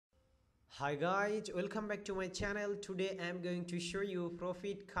Hi guys, welcome back to my channel. Today I'm going to show you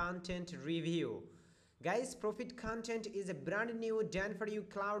ProfitContent review. Guys, ProfitContent is a brand new done for you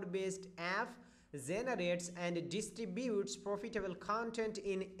cloud-based app, generates and distributes profitable content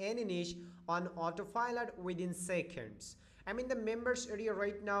in any niche on autopilot within seconds. I'm in the members area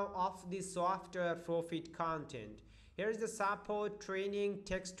right now of the software ProfitContent. Here is the support, training,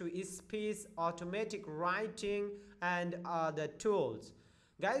 text-to-speech, automatic writing, and the tools.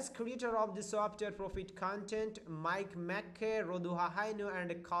 Guys, creator of the software ProfitContent, Mike McKay, Roduha Haino,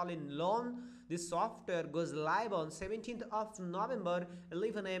 and Colin Lone. This software goes live on 17th of November,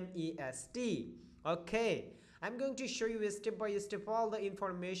 11 a.m. EST. Okay, I'm going to show you step by step all the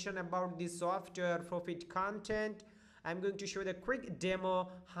information about the software ProfitContent. I'm going to show the quick demo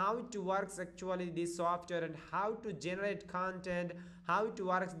how to works actually this software and how to generate content, how to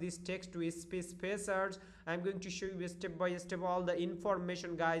work this text to speech spacers. I'm going to show you step by step all the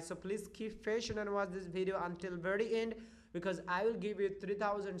information, guys, so please keep patient and watch this video until very end, because I will give you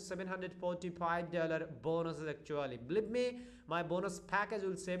 $3,745 bonuses actually. Believe me, my bonus package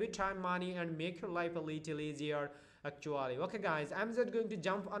will save you time, money, and make your life a little easier actually. Okay guys, I'm just going to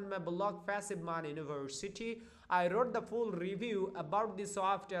jump on my blog Passive Money University. I wrote the full review about the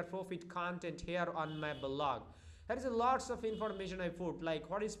software ProfitContent here on my blog. There is lots of information I put, like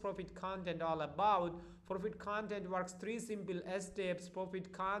what is ProfitContent all about. ProfitContent works 3 simple steps.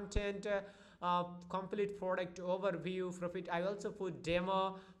 ProfitContent complete product overview. I also put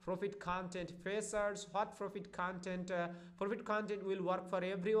demo. ProfitContent facers. What ProfitContent? ProfitContent will work for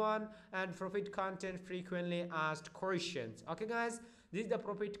everyone, and ProfitContent frequently asked questions. Okay guys, this is the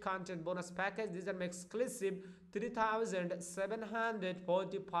ProfitContent bonus package. These are my exclusive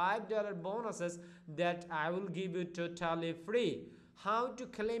 $3,745 bonuses that I will give you totally free. How to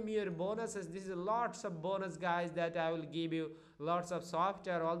claim your bonuses? This is lots of bonus, guys, that I will give you. Lots of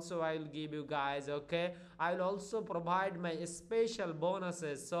software also I will give you, guys. Okay, I will also provide my special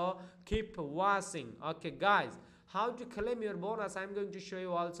bonuses, so keep watching. Okay guys, how to claim your bonus? I'm going to show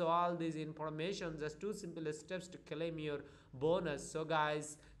you also all these information, just 2 simple steps to claim your bonus. So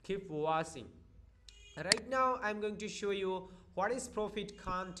guys, keep watching. Right now I'm going to show you what is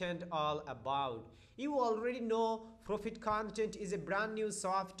ProfitContent all about. You already know ProfitContent is a brand new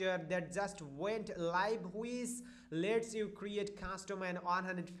software that just went live, which lets you create custom and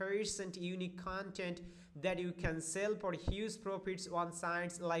 100% unique content that you can sell for huge profits on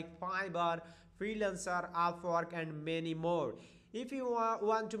sites like Fiverr, Freelancer, Upwork, and many more. If you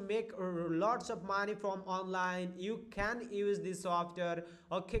want to make lots of money from online, you can use this software.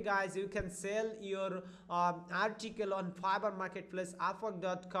 Okay guys, you can sell your article on Fiverr marketplace,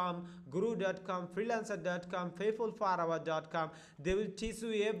 upwork.com, guru.com, freelancer.com, faithfulforhour.com. They will teach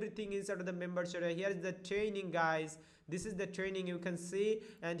you everything inside of the membership. Here is the training, guys. This is the training you can see,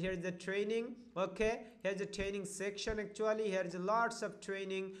 and here is the training. Okay, here's the training section. Actually, here is lots of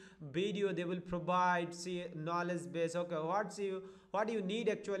training video they will provide. See, knowledge base. Okay, what you need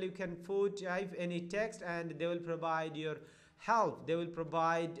actually, you can type any text and they will provide your help. They will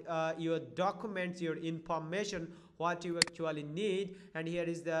provide your documents, your information, what you actually need. And here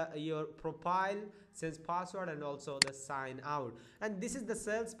is your profile, since password, and also the sign out. And this is the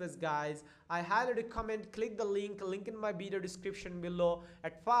sales page, guys. I highly recommend click the link in my video description below.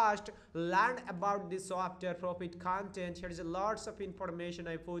 At first, learn about this software ProfitContent. Here is lots of information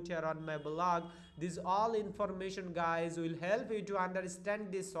I put here on my blog. This all information, guys, will help you to understand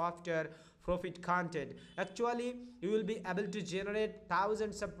this software ProfitContent. Actually, you will be able to generate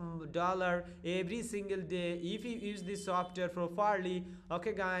thousands of dollars every single day if you use this software properly.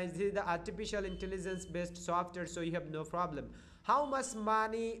 Okay guys, this is the artificial intelligence based software, so you have no problem. How much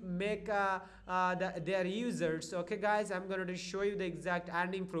money make their users? Okay guys, I'm going to show you the exact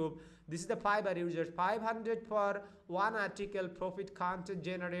earning proof. This is the Fiverr users. 500 for one article. ProfitContent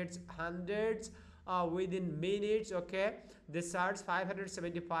generates hundreds within minutes. Okay, this charge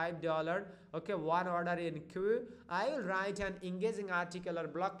 $575. Okay, one order in queue. I will write an engaging article or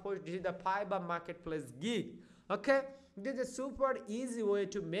blog post. This is the Fiverr marketplace gig. Okay, this is a super easy way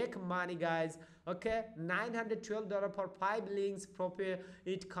to make money, guys. Okay, $912 for 5 links.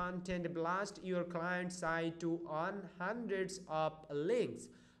 ProfitContent blast your client site to on hundreds of links.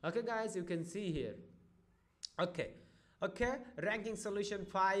 Okay guys, you can see here. Okay, ranking solution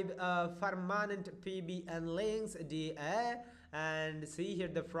 5, permanent PB and links DA, and see here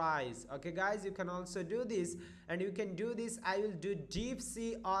the price. Okay guys, you can also do this, and you can do this. I will do deep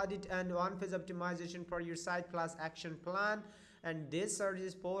sea audit and one phase optimization for your site plus action plan, and this charge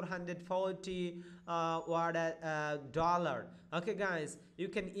is $440 dollar. Okay guys, you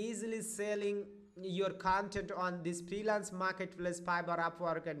can easily selling your content on this freelance marketplace, Fiverr,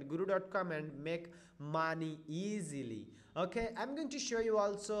 Upwork and Guru.com, and make money easily. Okay, I'm going to show you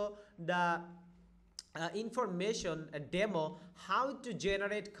also the information, a demo how to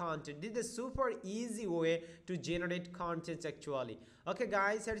generate content. This is a super easy way to generate content actually. Okay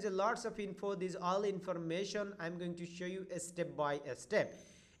guys, there is a lots of info. This all information I'm going to show you a step by step.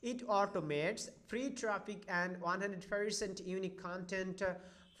 It automates free traffic and 100% unique content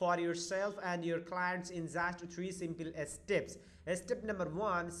for yourself and your clients in just 3 simple steps. Step number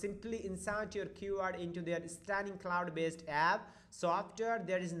 1, simply insert your keyword into their stunning cloud-based app software.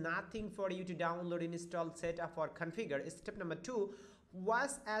 There is nothing for you to download, install, set up or configure. Step number 2, watch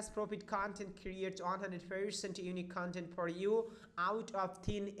as ProfitContent creates 100% unique content for you out of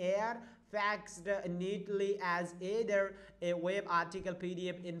thin air, packaged neatly as either a web article,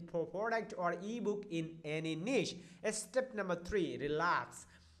 PDF, info product or ebook in any niche. Step number 3, relax.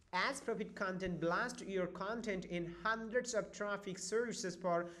 As ProfitContent blast your content in hundreds of traffic sources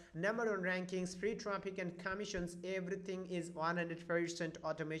for #1 rankings, free traffic and commissions, everything is 100%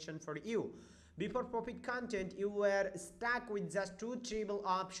 automation for you. Before ProfitContent, you were stuck with just 2 trivial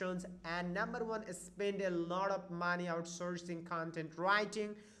options, and #1, spend a lot of money outsourcing content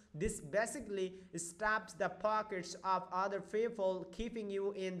writing. This basically stops the pockets of other people, keeping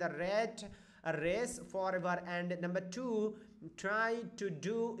you in the race forever. And number 2, try to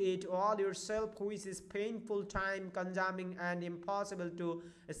do it all yourself, which is painful, time consuming and impossible to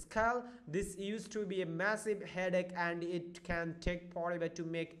scale. This used to be a massive headache, and it can take forever to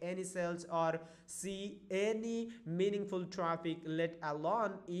make any sales or see any meaningful traffic, let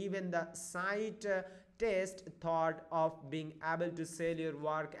alone even the site test thought of being able to sell your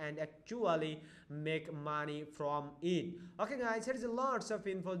work and actually make money from it. Okay guys, here is lots of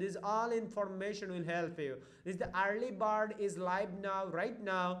info. This all information will help you. This the early bird is live now, right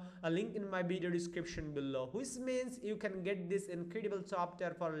now, a link in my video description below, which means you can get this incredible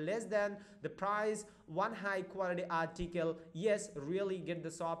software for less than the price. One high quality article, yes, really get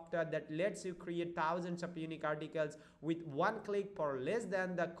the software that lets you create thousands of unique articles with 1 click for less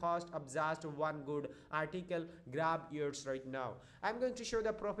than the cost of just 1 good article. Grab yours right now. I'm going to show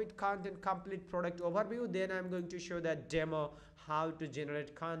the ProfitContent complete product overview, then I'm going to show the demo how to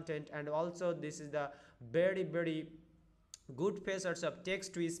generate content, and also this is the very good features of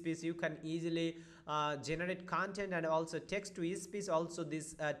text to speech. You can easily generate content and also text to speech. Also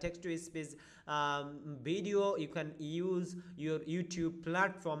this text to speech video, you can use your YouTube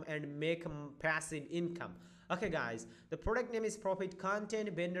platform and make passive income. Okay guys, the product name is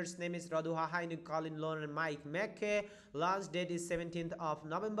ProfitContent, vendor's name is Radu Hahainu, Colin Lone and Mike Mackey. Launch date is 17th of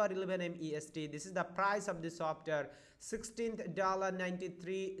November, 11 AM EST. This is the price of the software,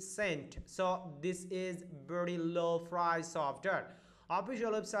 $16.93. So this is very low price software.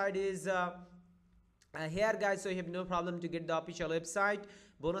 Official website is here guys, so you have no problem to get the official website.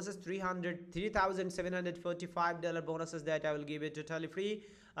 Bonuses $3,745 bonuses that I will give it totally free,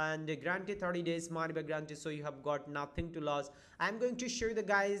 and guarantee 30 days money back guarantee, so you have got nothing to lose. I'm going to show you the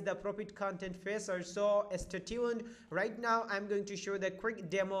guys the ProfitContent feature, so stay tuned. Right now I'm going to show the quick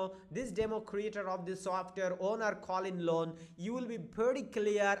demo. This demo creator of the software, owner Colin Lone. You will be pretty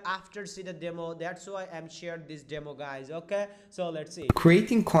clear after see the demo. That's why I'm shared this demo guys. Okay, so let's see.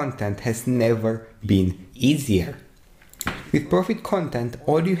 Creating content has never been easier. With ProfitContent,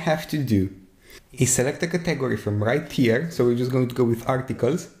 all you have to do is select a category from right here. So we're just going to go with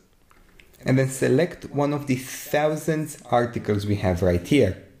articles, and then select one of the thousands articles we have right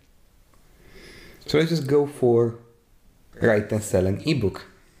here. So let's just go for write and sell an ebook.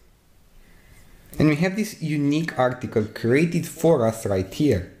 And we have this unique article created for us right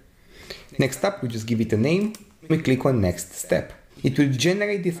here. Next up, we just give it a name. We click on next step. It will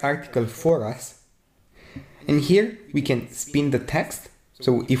generate this article for us. And here we can spin the text.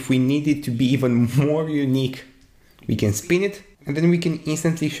 So if we need it to be even more unique, we can spin it, and then we can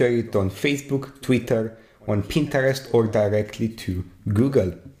instantly share it on Facebook, Twitter, on Pinterest, or directly to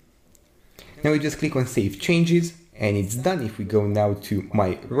Google. Now we just click on Save Changes, and it's done. If we go now to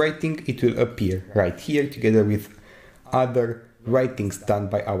my writing, it will appear right here together with other writings done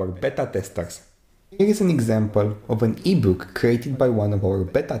by our beta testers. Here is an example of an ebook created by one of our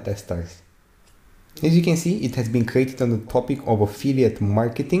beta testers. As you can see, it has been created on the topic of affiliate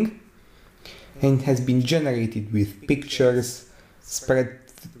marketing, and it has been generated with pictures spread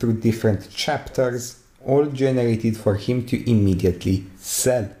through different chapters, all generated for him to immediately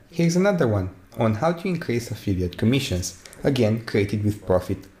sell. Here's another one on how to increase affiliate commissions, again created with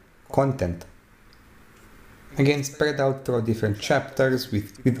ProfitContent. Again, spread out through different chapters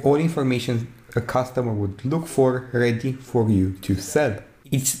with all information a customer would look for, ready for you to sell.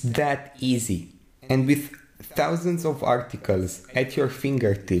 It's that easy. And with thousands of articles at your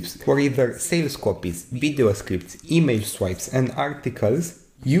fingertips for either sales copies, video scripts, email swipes, and articles,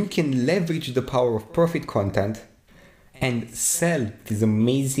 you can leverage the power of ProfitContent and sell these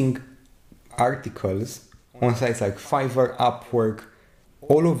amazing articles on sites like Fiverr, Upwork,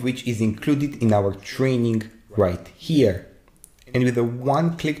 all of which is included in our training right here. And with a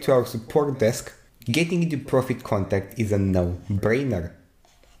one click to our support desk, getting into ProfitContent is a no-brainer.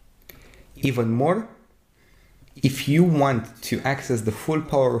 Even more, if you want to access the full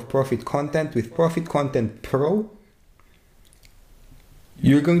power of ProfitContent with ProfitContent Pro,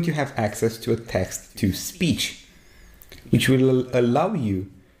 you're going to have access to a text-to-speech, which will allow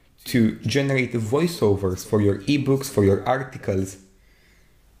you to generate voiceovers for your ebooks, for your articles.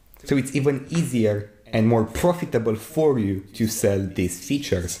 So it's even easier and more profitable for you to sell these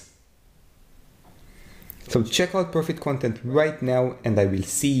features. So check out ProfitContent right now and I will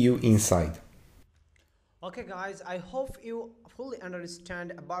see you inside. Okay guys, I hope you fully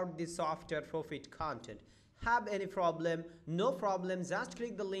understand about this software ProfitContent. Have any problem? No problem, just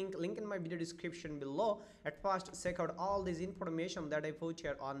click the link in my video description below. At first check out all this information that I put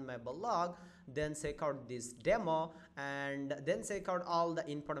here on my blog, then check out this demo, and then check out all the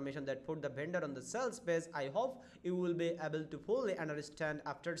information that put the vendor on the sales page. I hope you will be able to fully understand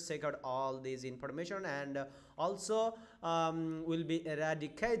after check out all this information, and also will be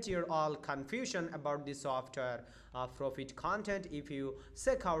eradicate your all confusion about the software ProfitContent if you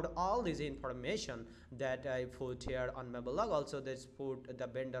check out all this information that I put here on my blog. Also let's put the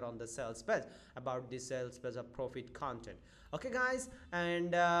vendor on the sales page about the sales page of ProfitContent. Okay guys,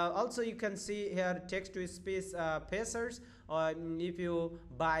 and also you can see here text to speech pacers. If you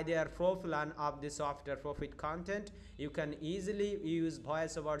buy their pro plan of the software ProfitContent, you can easily use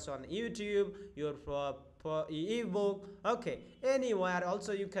voiceovers on YouTube, your ebook, okay, anywhere.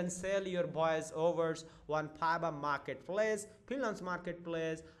 Also you can sell your voiceovers on Fiverr marketplace, Freelancer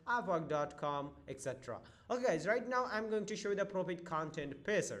marketplace, Upwork.com, etc. Okay guys, right now I'm going to show you the ProfitContent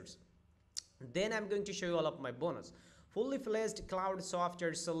pacers. Then I'm going to show you all of my bonus. Fully-fledged cloud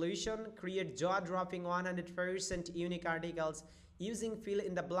software solution, create jaw-dropping 100% unique articles using fill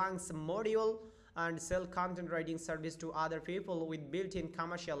in the blanks module, and sell content writing service to other people with built-in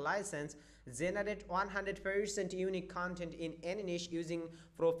commercial license. Generate 100% unique content in any niche using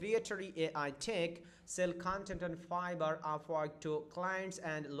proprietary AI tech. Sell content on Fiverr, Upwork to clients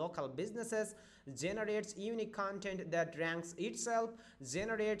and local businesses. Generates unique content that ranks itself.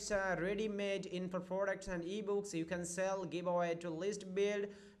 Generates ready-made Infoproducts and ebooks you can sell, giveaway to list build.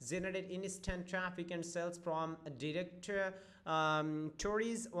 Generate instant traffic and sales from Directories.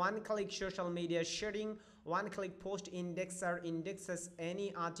 One-click social media sharing. One-click post indexer indexes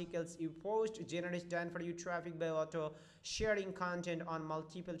any articles you post. Generates done for you traffic by auto sharing content on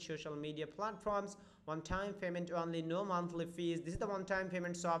multiple social media platforms. One-time payment only, no monthly fees. This is the one-time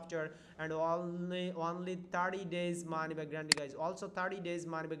payment software, and only 30 days money back guarantee guys. Also 30 days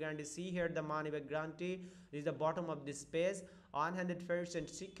money back guarantee. See here the money back guarantee. This is the bottom of this page. 100%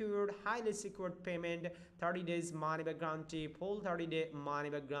 secured, highly secured payment, 30 days money back guarantee, full 30-day money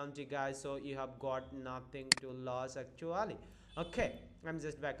back guarantee guys. So you have got nothing to lose actually. Okay, I'm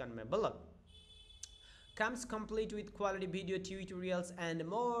just back on my blog. Comes complete with quality video tutorials and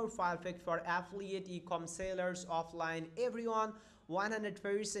more, perfect for affiliate, e-com sellers, offline, everyone. 100%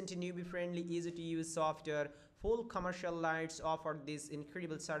 newbie friendly, easy to use software. Full commercial lights offer this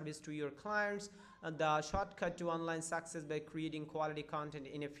incredible service to your clients. And the shortcut to online success by creating quality content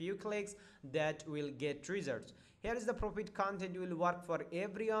in a few clicks that will get results. Here is the ProfitContent will work for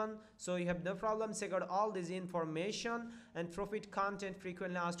everyone, so you have no problem. Check out all this information. And ProfitContent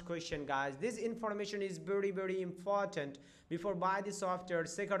frequently asked question guys, this information is very important. Before buy the software,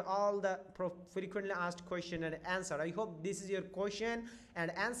 check out all the frequently asked question and answer. I hope this is your question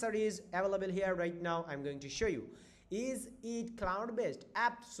and answer is available here right now. I'm going to show you. Is it cloud-based?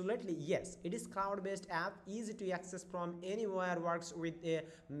 Absolutely yes, it is cloud-based app, easy to access from anywhere, works with a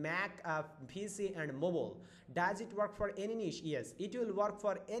Mac, PC and mobile. Does it work for any niche? Yes, it will work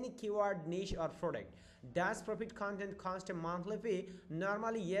for any keyword, niche or product. Does ProfitContent cost a monthly fee?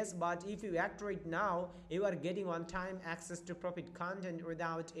 Normally yes, but if you act right now, you are getting one-time access to ProfitContent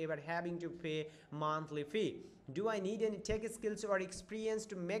without ever having to pay monthly fee. Do I need any tech skills or experience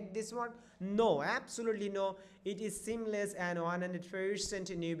to make this work? No, absolutely no. It is seamless and 100%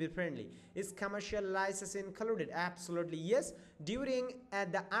 newbie friendly. Is commercial license included? Absolutely yes. During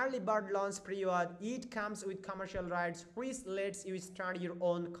the early bird launch period, it comes with commercial rights, which lets you start your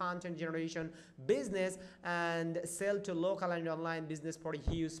own content generation business and sell to local and online business for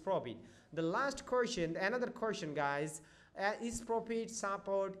huge profit. The last question, another question guys, Is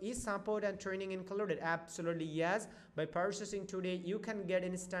support and training included? Absolutely yes. By purchasing today, you can get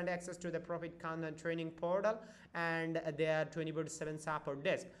instant access to the ProfitContent training portal and their 24/7 support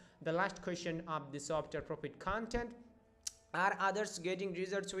desk. The last question of the software ProfitContent: are others getting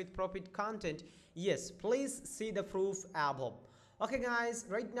results with ProfitContent? Yes, please see the proof above. Okay guys,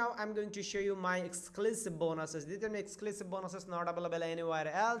 right now I'm going to show you my exclusive bonuses. These are my exclusive bonuses, not available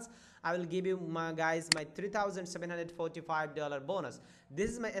anywhere else. I will give you my $3,745 bonus.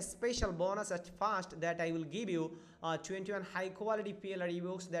 This is my special bonus at first that I will give you 21 high quality PLR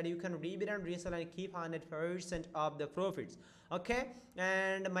ebooks that you can read and resell and keep 100% of the profits. Okay,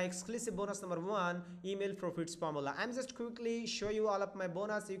 and my exclusive bonus number 1, email profits formula. I'm just quickly show you all of my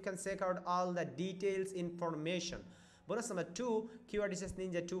bonus. You can check out all the details information. Bonus number 2, Keyword Research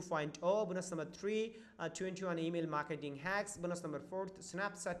Ninja 2.0. Bonus number 3, 21 email marketing hacks. Bonus number 4,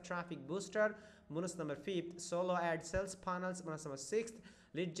 Snapchat traffic booster. Bonus number 5, solo ad sales panels. Bonus number 6,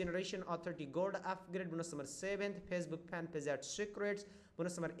 lead generation authority gold upgrade. Bonus number 7, Facebook fan page ad secrets.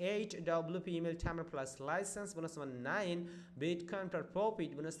 Bonus number 8, WP email timer plus license. Bonus number 9, Bitcoin for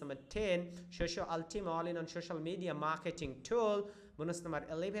profit. Bonus number 10, Social Ultima all-in-on social media marketing tool. Bonus number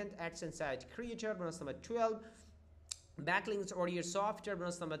 11, AdSense site creator. Bonus number 12, backlinks warrior software.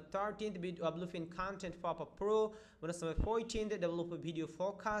 Bonus number 13th, WP content pop-up pro. Bonus number 14th, WP video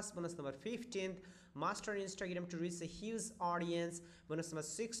forecast. Bonus number 15th, master Instagram to reach a huge audience. Bonus number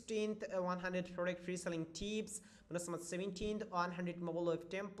 16th, 100 product reselling tips. Bonus number 17th, 100 mobile web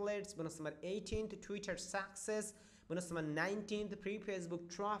templates. Bonus number 18th, Twitter success. Bonus number 19th, pre-Facebook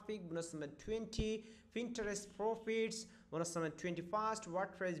traffic. Bonus number 20, Pinterest profits. Bonus number 21st,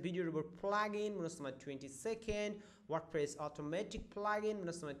 WordPress video reboot plugin. Bonus number 22nd, WordPress automatic plugin.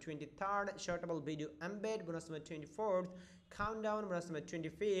 Bonus number 23rd, shortable video embed. Bonus number 24th, countdown. Bonus number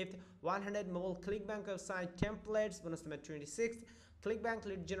 25th, 100 mobile ClickBank website templates. Bonus number 26th, ClickBank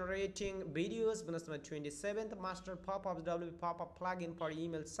lead generating videos. Bonus number 27th, master pop-ups WP pop-up plugin for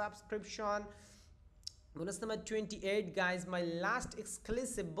email subscription. Bonus number 28, guys, my last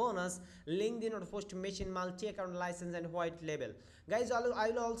exclusive bonus, LinkedIn or post machine multi-account license and white label. Guys, I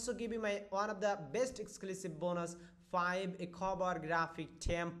will also give you my one of the best exclusive bonus, 5 cover graphic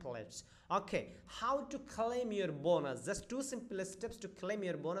templates. Okay, how to claim your bonus? Just 2 simple steps to claim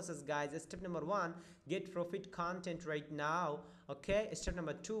your bonuses, guys. Step number 1, get ProfitContent right now. Okay, step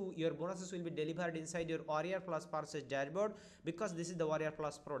number 2, your bonuses will be delivered inside your Warrior Plus purchase dashboard, because this is the Warrior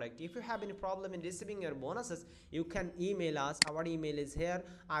Plus product. If you have any problem in receiving your bonuses, you can email us. Our email is here.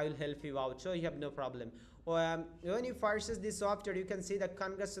 I will help you out, so you have no problem. When you purchase this software, you can see the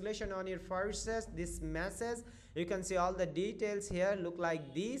congratulations on your purchase, this message. You can see all the details here look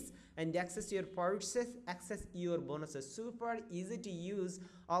like this, and access your purchase, access your bonuses. Super easy to use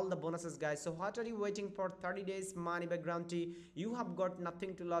all the bonuses, guys. So what are you waiting for? 30 days money back guarantee. You have got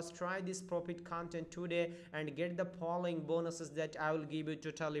nothing to lose. Try this ProfitContent today and get the following bonuses that I will give you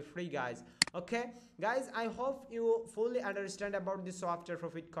totally free, guys. Okay guys, I hope you fully understand about the software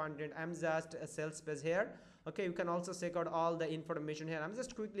ProfitContent. I'm just a sales page here. Okay, you can also check out all the information here. I'm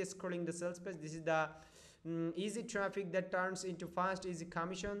just quickly scrolling the sales page. This is the easy traffic that turns into fast easy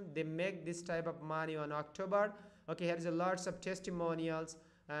commission. They make this type of money on October. Okay, here is a lots of testimonials,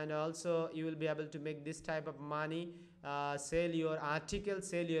 and also you will be able to make this type of money, sell your articles,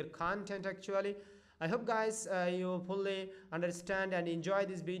 sell your content. Actually, I hope guys you fully understand and enjoy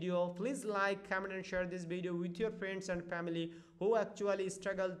this video. Please like, comment and share this video with your friends and family who actually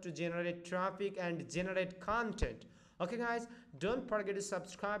struggle to generate traffic and generate content. Okay guys, don't forget to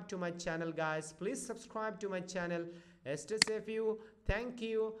subscribe to my channel, guys. Please subscribe to my channel. Stay safe, you. Thank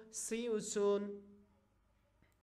you. See you soon.